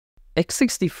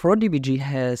x64dbg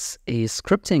has a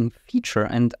scripting feature,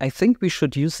 and I think we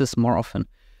should use this more often.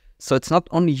 So it's not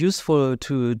only useful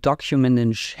to document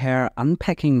and share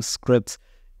unpacking scripts,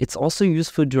 it's also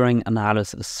useful during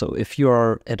analysis. So if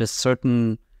you're at a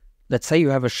certain, let's say you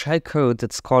have a shellcode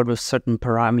that's called with certain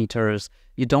parameters,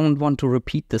 you don't want to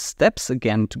repeat the steps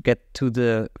again to get to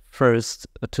the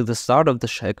start of the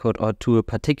shellcode or to a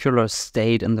particular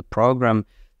state in the program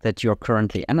that you're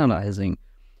currently analyzing.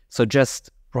 So just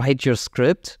write your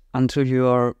script until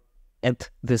you're at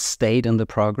this state in the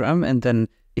program, and then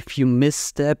if you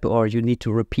misstep or you need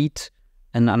to repeat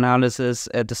an analysis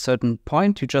at a certain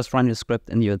point, you just run your script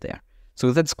and you're there.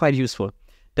 So that's quite useful.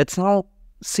 Let's now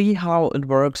see how it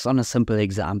works on a simple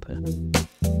example.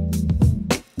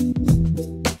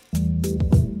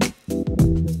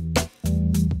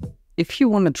 If you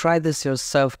want to try this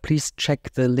yourself, please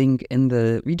check the link in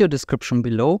the video description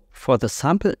below for the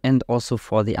sample and also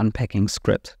for the unpacking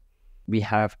script. We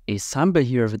have a sample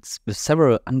here with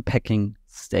several unpacking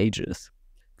stages.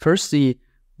 Firstly,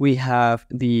 we have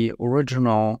the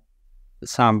original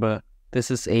sample. This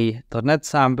is a .NET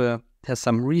sample. It has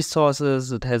some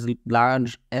resources. It has a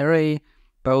large array.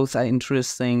 Both are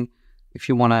interesting if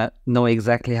you want to know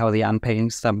exactly how the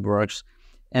unpacking stuff works.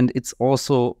 And it's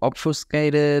also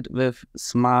obfuscated with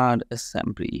smart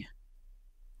assembly.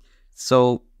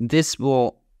 So this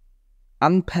will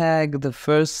unpack the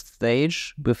first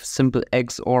stage with simple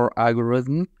XOR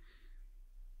algorithm.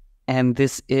 And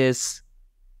this is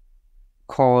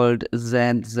called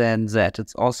ZZZ.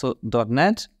 It's also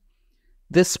 .NET.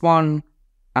 This one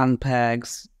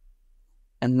unpacks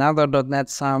another .NET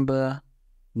sample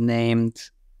named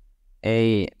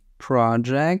a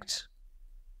project.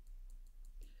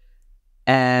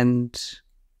 And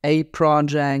a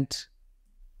project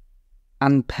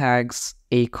unpacks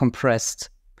a compressed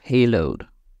payload.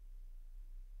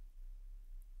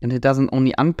 And it doesn't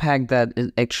only unpack that,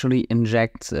 it actually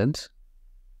injects it.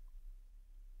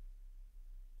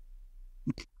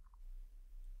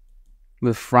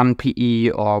 With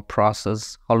runPE or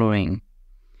process hollowing.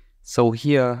 So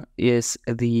here is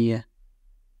the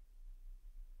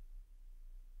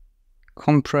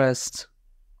compressed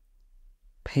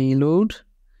payload,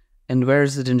 and where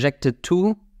is it injected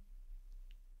to?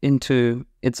 Into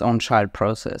its own child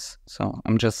process. So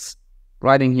I'm just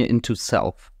writing here into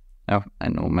self. Oh, I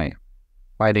know my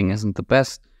writing isn't the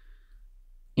best.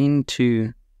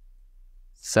 Into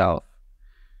self.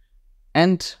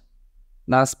 And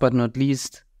last but not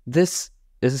least, this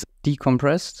is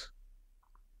decompressed.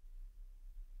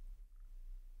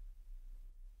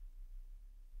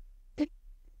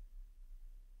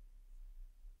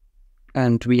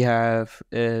 And we have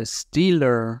a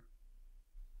stealer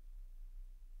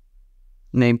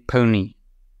named Pony.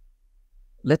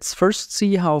 Let's first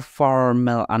see how far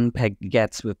malunpack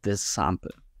gets with this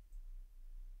sample.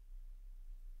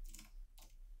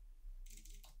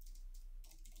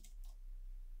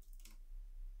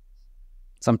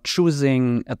 So I'm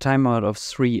choosing a timeout of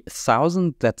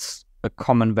 3000. That's a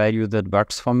common value that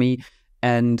works for me.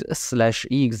 And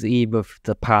 /exe with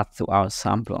the path to our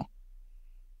sample.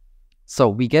 So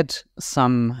we get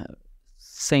some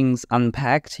things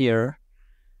unpacked here,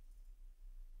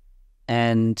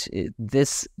 and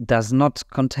this does not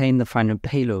contain the final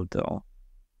payload though.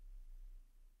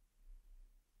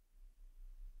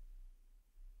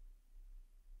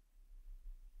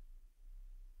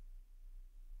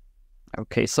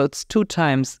 Okay, so it's 2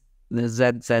 times the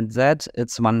ZZZ,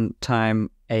 it's 1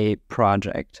 time a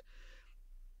project.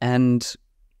 And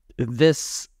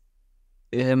this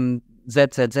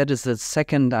ZZZ is the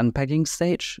second unpacking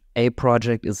stage, a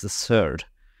project is the third.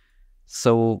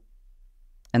 So,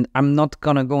 and I'm not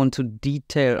gonna go into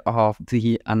detail of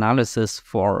the analysis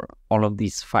for all of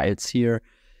these files here,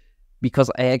 because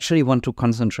I actually want to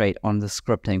concentrate on the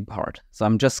scripting part. So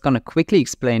I'm just gonna quickly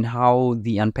explain how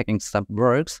the unpacking stuff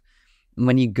works.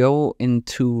 When you go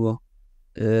into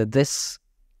this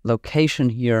location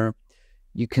here,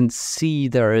 you can see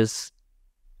there is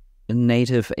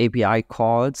native API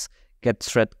calls, get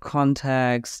thread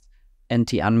context,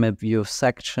 anti-unmap view of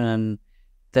section.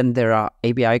 Then there are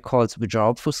API calls which are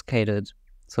obfuscated.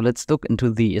 So let's look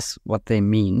into these, what they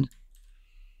mean.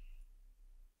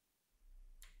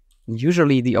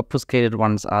 Usually the obfuscated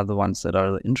ones are the ones that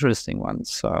are the interesting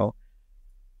ones. So,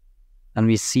 and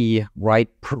we see write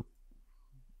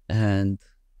and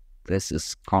this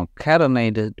is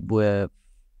concatenated with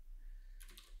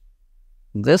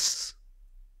this.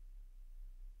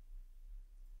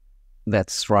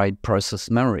 That's write process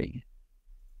memory.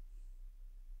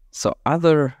 So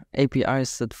other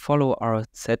APIs that follow are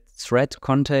set thread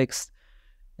context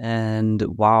and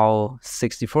wow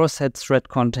 64 set thread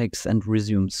context and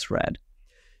resume thread.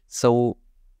 So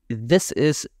this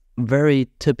is very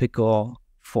typical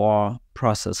for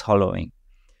process hollowing.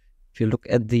 If you look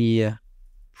at the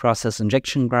process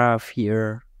injection graph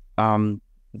here,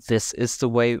 this is the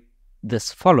way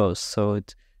this follows. So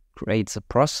it creates a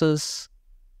process,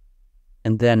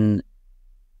 and then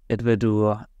it will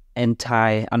do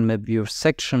anti-unmap view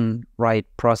section, write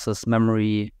process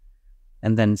memory,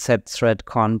 and then set thread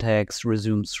context,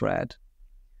 resume thread.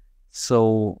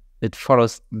 So it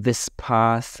follows this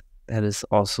path that is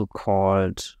also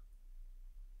called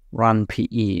run PE.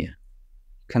 You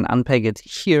can unpack it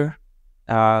here.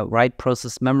 Write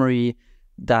process memory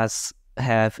does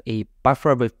have a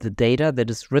buffer with the data that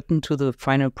is written to the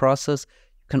final process.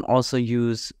 You can also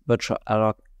use virtual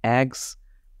alloc eggs,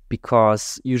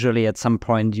 because usually at some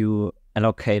point you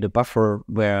allocate a buffer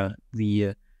where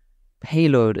the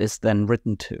payload is then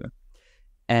written to.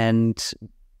 And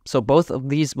so both of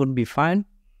these would be fine.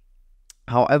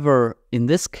 However, in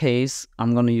this case,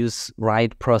 I'm going to use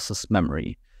write process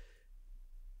memory.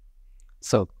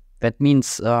 So that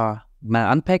means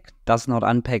unpack does not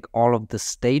unpack all of the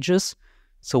stages.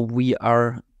 So we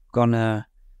are going to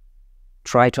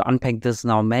try to unpack this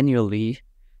now manually.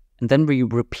 And then we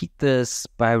repeat this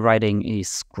by writing a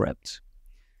script.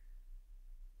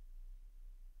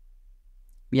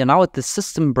 We are now at the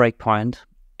system breakpoint,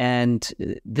 and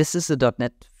this is a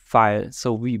 .NET file,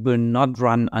 so we will not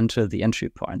run until the entry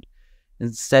point.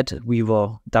 Instead, we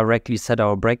will directly set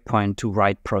our breakpoint to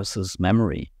write process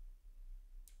memory.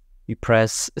 We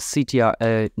press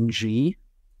Ctrl+G.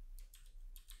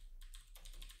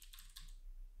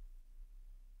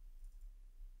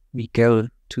 We go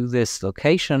to this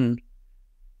location,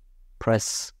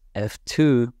 press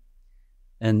F2,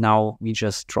 and now we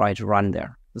just try to run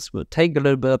there. This will take a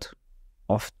little bit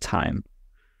of time.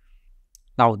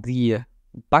 Now the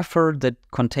buffer that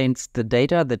contains the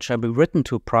data that shall be written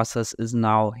to a process is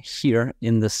now here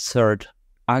in the third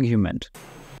argument.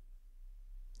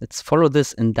 Let's follow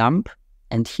this in dump,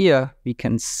 and here we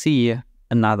can see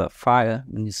another file.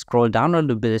 When you scroll down a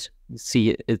little bit, you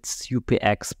see it's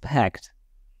UPX packed.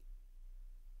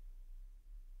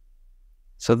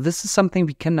 So this is something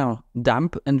we can now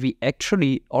dump, and we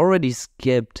actually already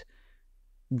skipped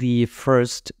the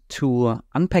first two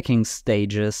unpacking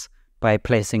stages by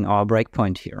placing our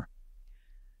breakpoint here.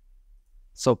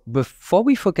 So before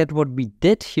we forget what we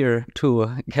did here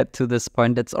to get to this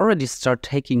point, let's already start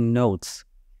taking notes.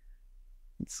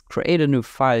 Let's create a new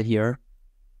file here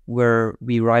where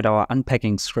we write our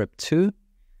unpacking script to.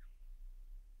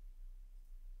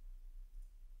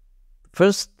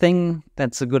 First thing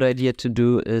that's a good idea to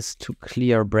do is to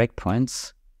clear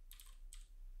breakpoints.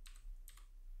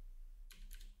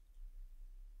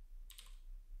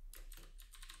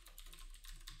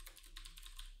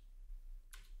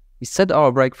 We set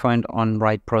our breakpoint on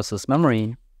write process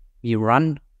memory. We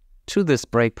run to this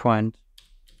breakpoint,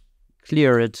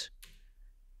 clear it,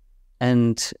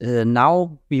 and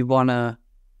now we want to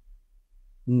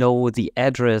know the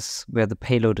address where the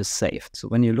payload is saved. So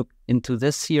when you look into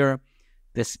this here,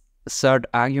 this third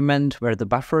argument where the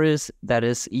buffer is, that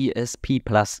is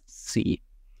ESP+C.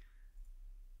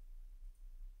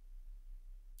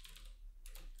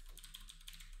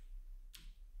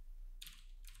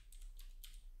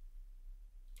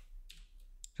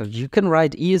 So you can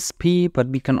write ESP, but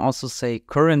we can also say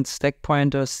current stack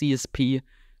pointer CSP,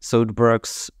 so it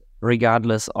works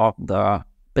regardless of the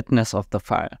bitness of the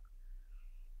file.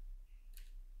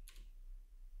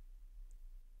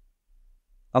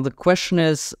 Now the question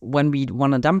is, when we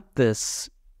want to dump this,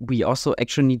 we also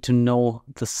actually need to know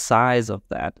the size of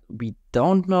that. We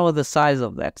don't know the size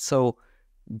of that, so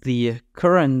the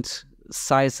current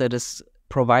size that is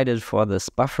provided for this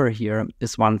buffer here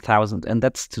is 1000, and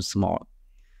that's too small.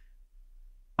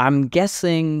 I'm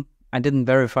guessing, I didn't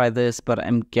verify this, but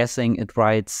I'm guessing it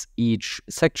writes each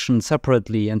section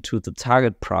separately into the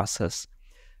target process.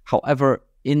 However,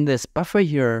 in this buffer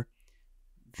here,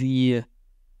 the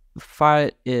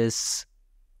file is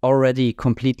already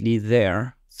completely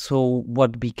there. So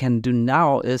what we can do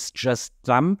now is just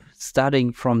dump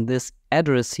starting from this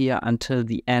address here until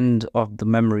the end of the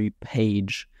memory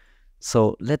page.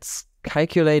 So let's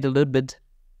calculate a little bit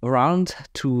around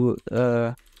to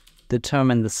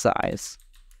determine the size.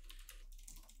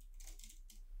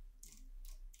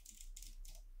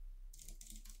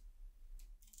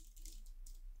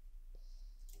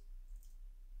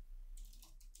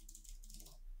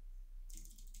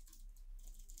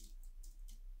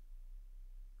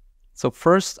 So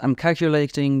first I'm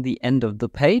calculating the end of the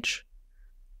page.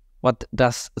 What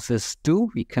does this do?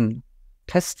 We can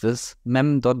test this.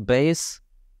 mem.base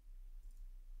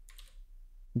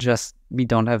just we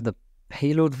don't have the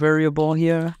payload variable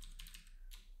here.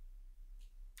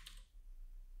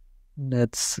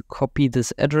 Let's copy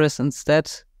this address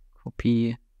instead.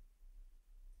 Copy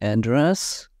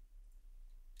address.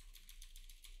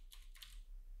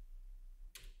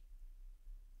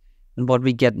 And what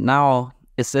we get now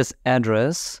is this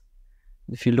address.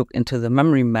 If you look into the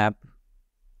memory map,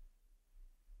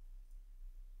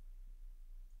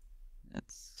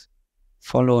 let's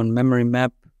follow in memory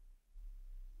map.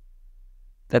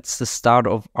 That's the start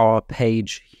of our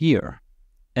page here.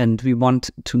 And we want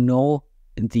to know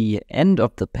the end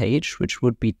of the page, which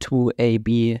would be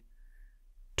 2AB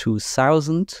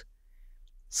 2000.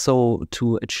 So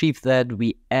to achieve that,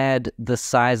 we add the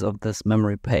size of this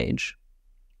memory page.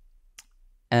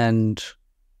 And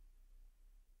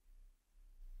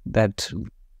that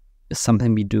is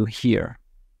something we do here.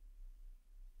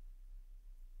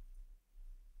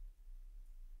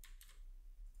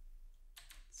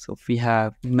 So if we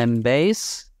have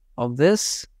membase of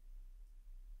this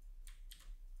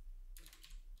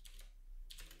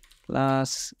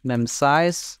plus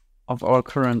memsize of our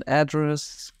current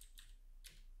address,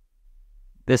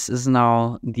 this is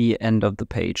now the end of the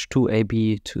page,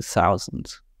 2AB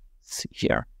 2000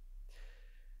 here.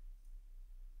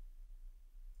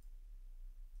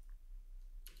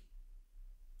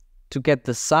 To get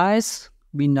the size,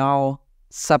 we now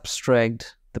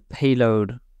subtract the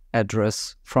payload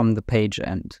address from the page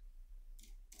end.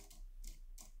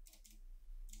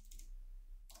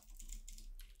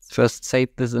 First save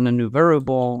this in a new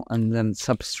variable and then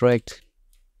subtract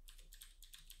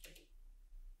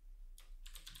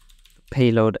the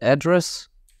payload address.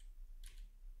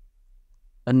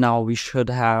 And now we should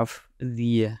have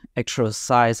the actual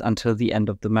size until the end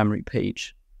of the memory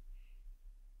page.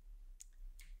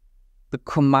 The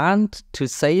command to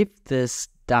save this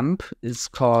dump is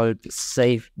called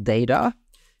save data,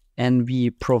 and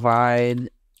we provide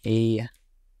a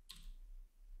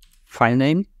file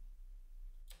name,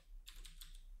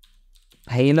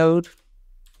 payload,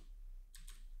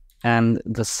 and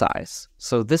the size.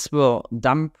 So this will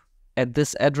dump at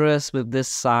this address with this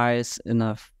size in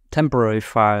a temporary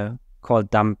file called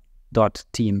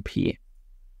dump.tmp.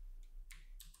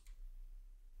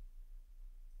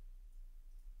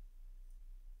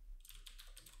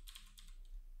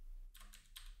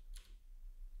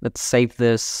 Let's save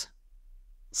this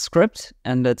script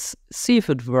and let's see if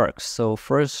it works. So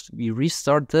first we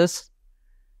restart this.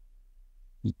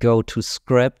 We go to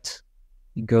script,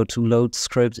 we go to load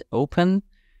script open,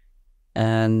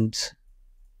 and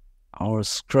our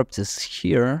script is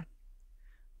here.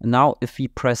 And now if we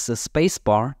press the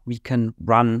spacebar, we can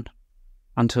run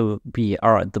until we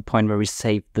are at the point where we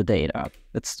save the data.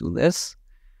 Let's do this.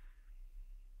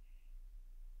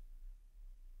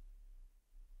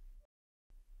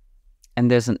 And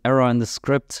there's an error in the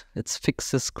script. Let's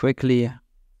fix this quickly.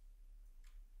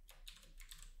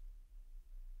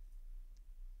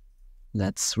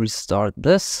 Let's restart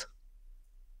this.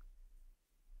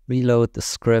 Reload the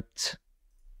script.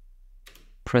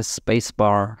 Press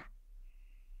spacebar.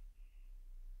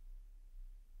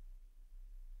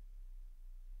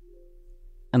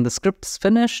 And the script is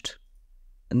finished.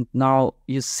 And now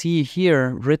you see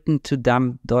here written to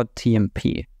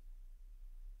dump.tmp.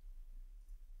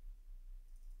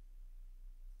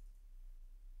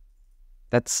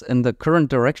 That's in the current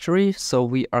directory, so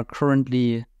we are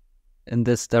currently in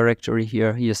this directory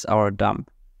here. Here's our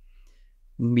dump.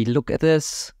 When we look at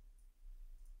this,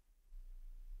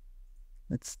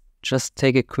 let's just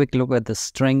take a quick look at the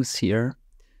strings here.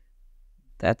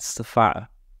 That's the file.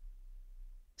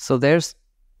 So there's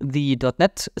the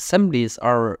 .NET assemblies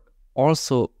are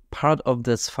also part of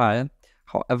this file.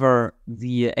 However,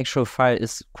 the actual file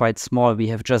is quite small. We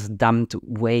have just dumped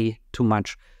way too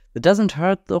much. It doesn't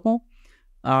hurt though.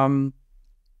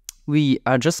 We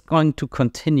are just going to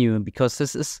continue because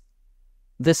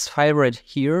this file right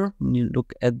here, when you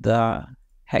look at the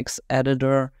hex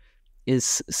editor,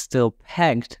 is still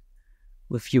pegged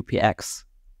with UPX.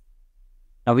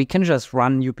 Now we can just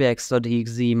run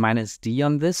upx.exe -d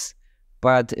on this,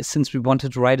 but since we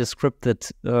wanted to write a script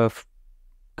that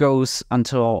goes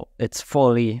until it's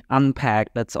fully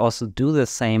unpacked, let's also do the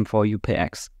same for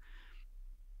UPX.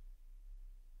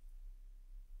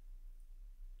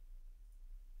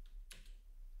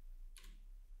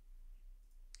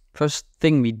 First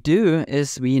thing we do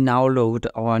is we now load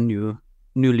our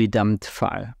newly dumped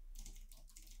file.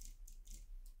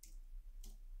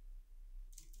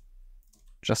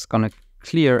 Just gonna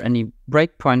clear any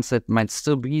breakpoints that might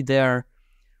still be there.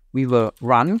 We will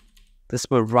run. This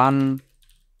will run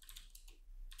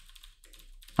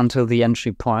until the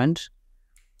entry point.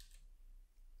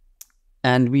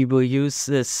 And we will use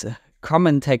this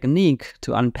common technique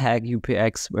to unpack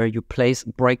UPX, where you place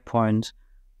a breakpoint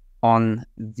on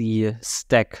the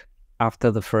stack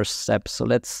after the first step. So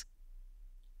let's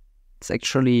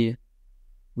actually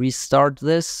restart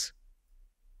this,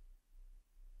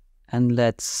 and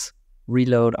let's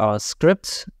reload our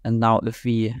script. And now if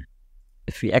we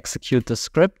execute the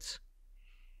script,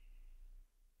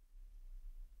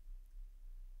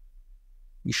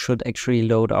 we should actually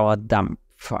load our dump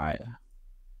file.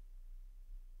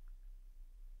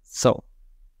 So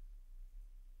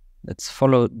let's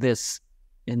follow this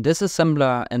in this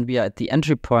assembler, and we are at the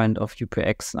entry point of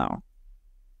UPX now.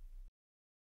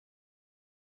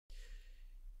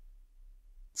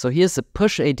 So here's the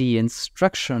push AD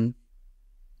instruction.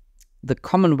 The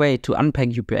common way to unpack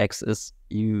UPX is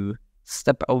you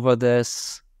step over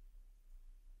this,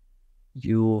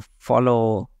 you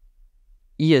follow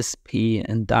ESP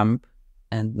and dump,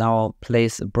 and now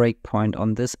place a breakpoint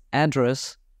on this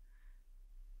address.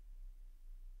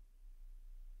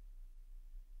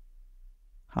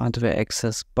 Hardware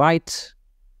access byte.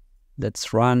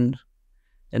 Let's run.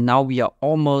 And now we are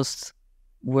almost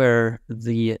where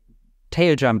the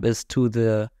tail jump is to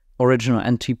the original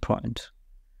entry point.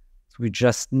 So we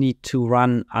just need to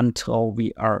run until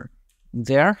we are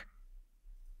there.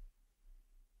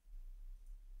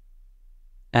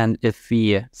 And if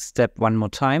we step one more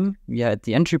time, we are at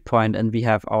the entry point and we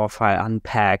have our file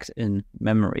unpacked in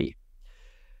memory.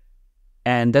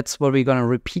 And that's what we're going to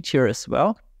repeat here as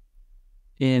well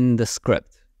in the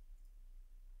script.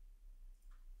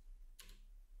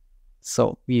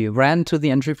 So we ran to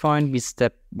the entry point, we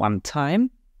step one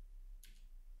time,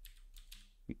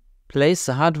 we place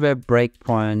the hardware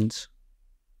breakpoint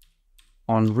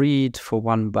on read for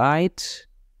 1 byte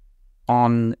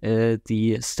on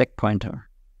the stack pointer.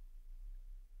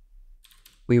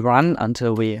 We run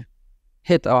until we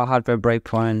hit our hardware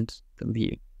breakpoint. Then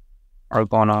we are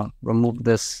gonna remove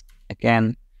this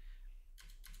again.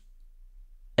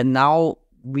 And now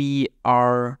we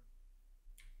are,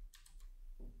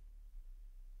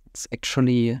 let's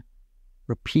actually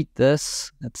repeat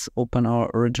this. Let's open our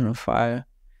original file.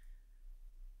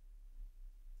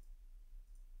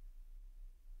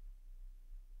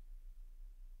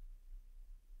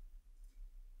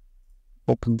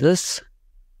 Open this.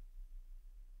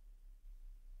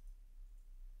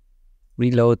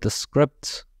 Reload the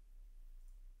script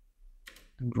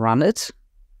and run it.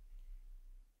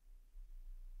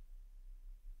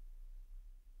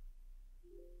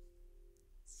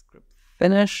 Script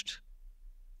finished.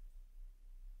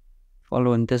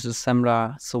 Following this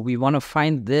assembler. So we want to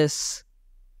find this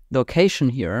location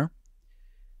here.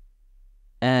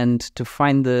 And to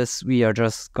find this, we are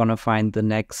just going to find the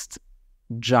next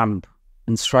jump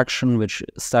instruction, which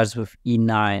starts with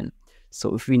E9.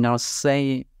 So if we now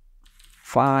say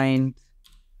find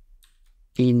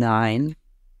E9,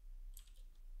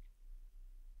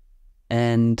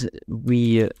 and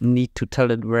we need to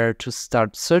tell it where to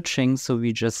start searching, so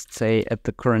we just say at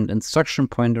the current instruction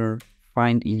pointer,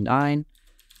 find E9.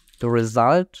 The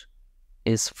result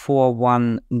is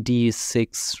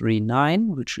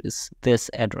 41D639, which is this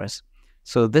address.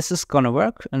 So this is going to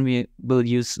work, and we will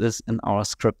use this in our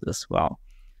script as well.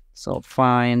 So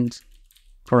find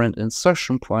current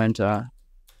instruction pointer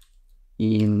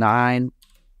E9,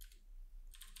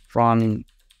 run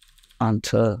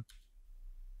until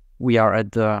we are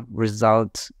at the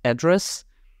result address.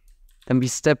 Then we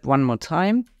step one more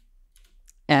time,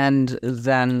 and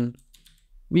then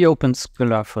we open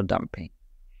Scala for dumping.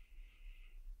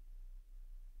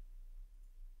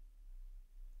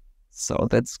 So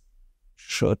that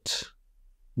should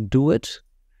do it.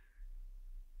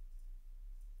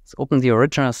 Let's open the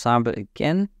original sample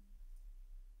again.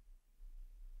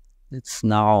 Let's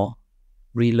now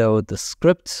reload the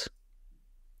script,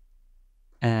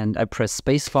 and I press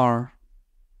spacebar.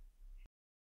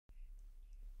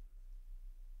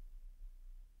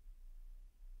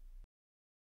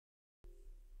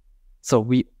 So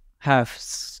we have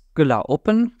Scala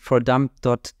open for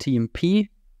dump.tmp.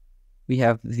 We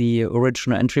have the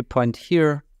original entry point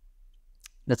here.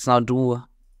 Let's now do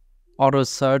auto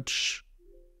search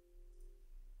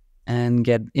and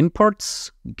get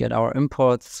imports. We get our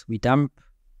imports. We dump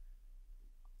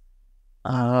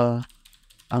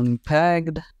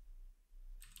unpacked,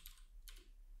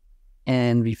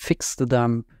 and we fix the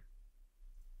dump.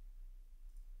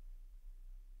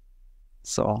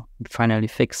 So we finally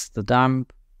fixed the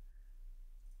dump.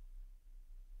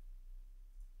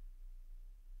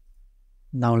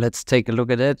 Now let's take a look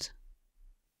at it.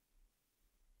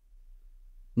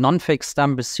 Non-fixed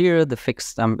dump is here, the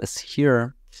fixed dump is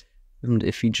here. And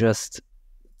if we just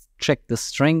check the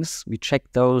strings. We check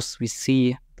those. We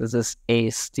see this is a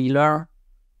stealer.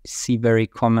 We see very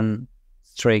common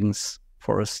strings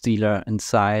for a stealer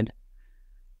inside.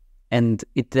 And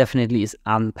it definitely is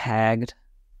unpacked.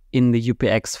 In the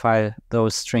UPX file,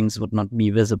 those strings would not be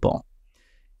visible.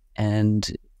 And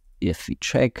if we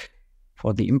check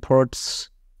for the imports,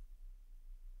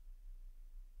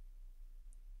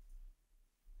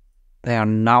 they are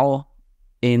now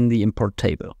in the import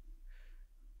table.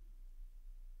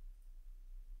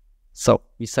 So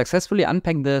we successfully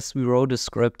unpacked this. We wrote a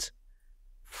script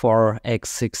for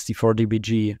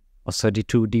x64dbg or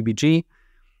 32dbg.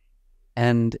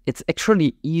 And it's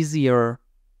actually easier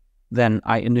than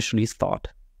I initially thought.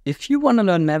 If you want to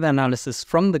learn malware analysis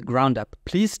from the ground up,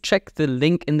 please check the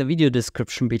link in the video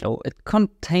description below. It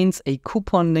contains a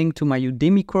coupon link to my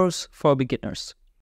Udemy course for beginners.